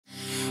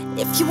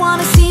If you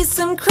wanna see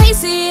some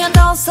crazy and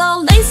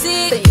also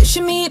lazy, then you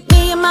should meet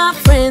me and my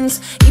friends.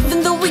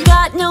 Even though we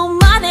got no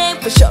money,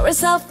 we're sure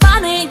as hell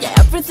funny. Yeah,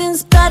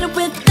 everything's better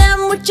with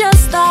them. We're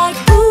just like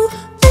ooh,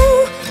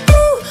 ooh,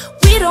 ooh.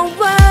 We don't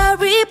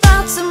worry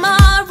about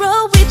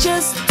tomorrow. We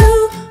just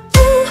ooh,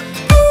 ooh,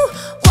 ooh.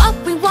 What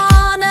we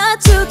wanna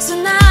do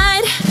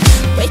tonight.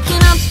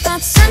 Waking up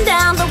at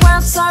sundown, the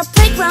world's our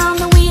playground,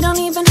 and we don't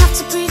even have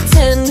to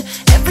pretend.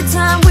 Every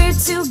time we're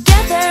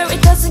together,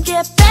 it doesn't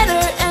get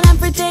better, and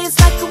every day's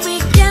like a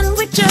weekend.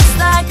 We're just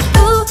like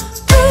ooh,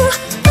 ooh,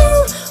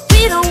 ooh.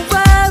 We don't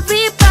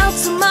worry about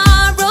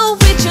tomorrow.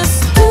 We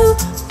just ooh,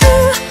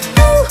 ooh,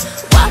 ooh.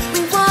 What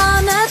we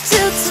wanna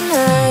do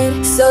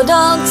tonight. So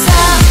don't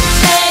tell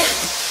me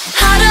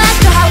how to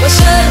act or how I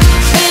should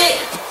be.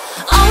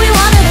 All we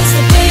wanted is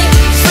to be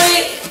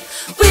free.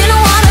 We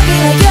don't wanna be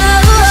like you.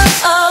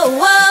 Oh,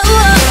 oh,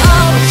 oh,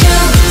 oh, you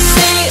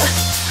see,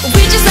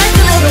 we just act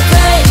a little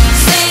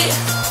crazy,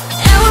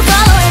 and we're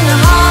following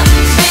our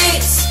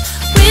heartbeats.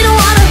 We don't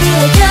wanna be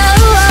like you.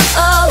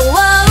 Oh,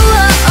 oh,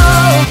 oh,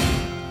 oh.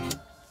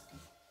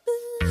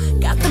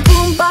 Got the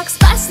boombox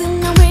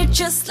blasting, and we're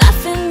just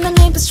laughing. The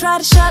neighbors try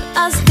to shut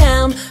us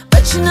down,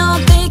 but you know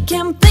they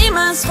can't blame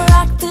us for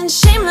acting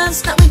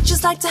shameless. Now we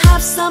just like to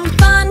have some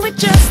fun. We're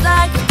just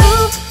like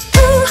ooh,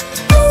 ooh,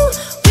 ooh.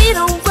 We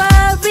don't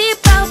worry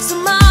about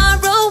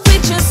tomorrow. We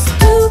just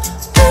ooh,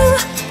 ooh,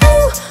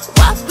 ooh.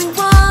 What we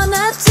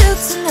wanna do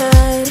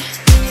tonight.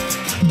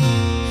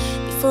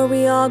 Before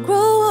we all grow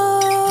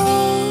old.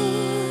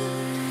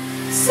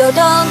 So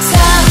don't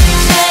tell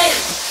me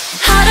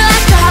how to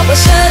act or how I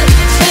should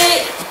be.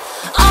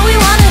 All we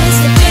wanted is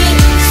to be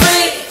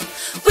free.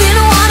 We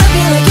don't wanna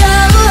be like you.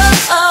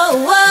 Oh,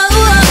 oh,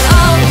 oh,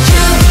 oh.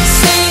 You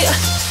see,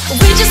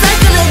 we just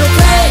act a little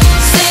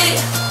crazy,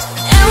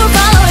 and we're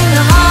following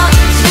our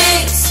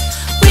heartbeats.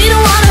 We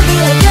don't wanna be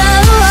like you.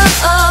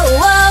 Oh,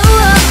 oh,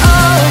 oh,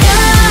 oh.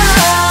 Yeah.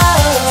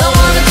 Don't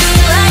wanna be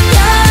like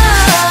you.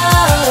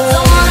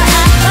 Don't wanna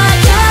act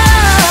like you.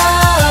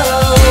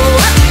 Oh,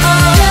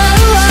 oh,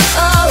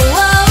 oh, oh,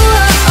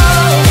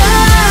 oh.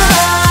 Yeah.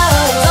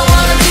 Don't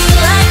wanna be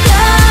like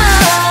you.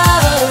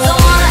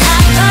 Don't wanna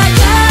act like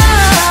you.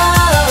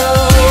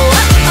 Oh,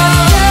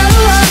 oh,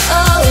 oh,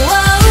 oh.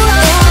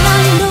 And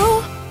I know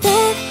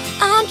that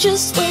I'm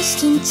just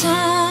wasting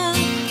time,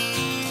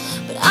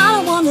 but I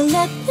don't wanna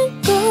let it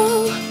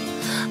go.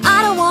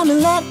 I don't wanna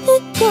let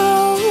it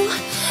go.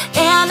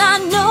 And I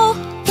know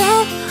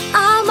that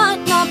I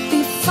might not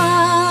be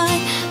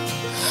fine,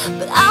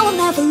 but I will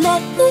never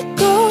let it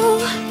go.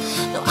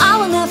 No, I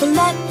will never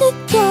let it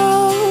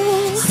go.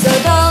 So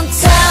don't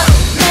tell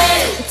me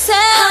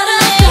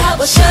how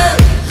I should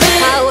be,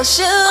 how I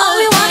should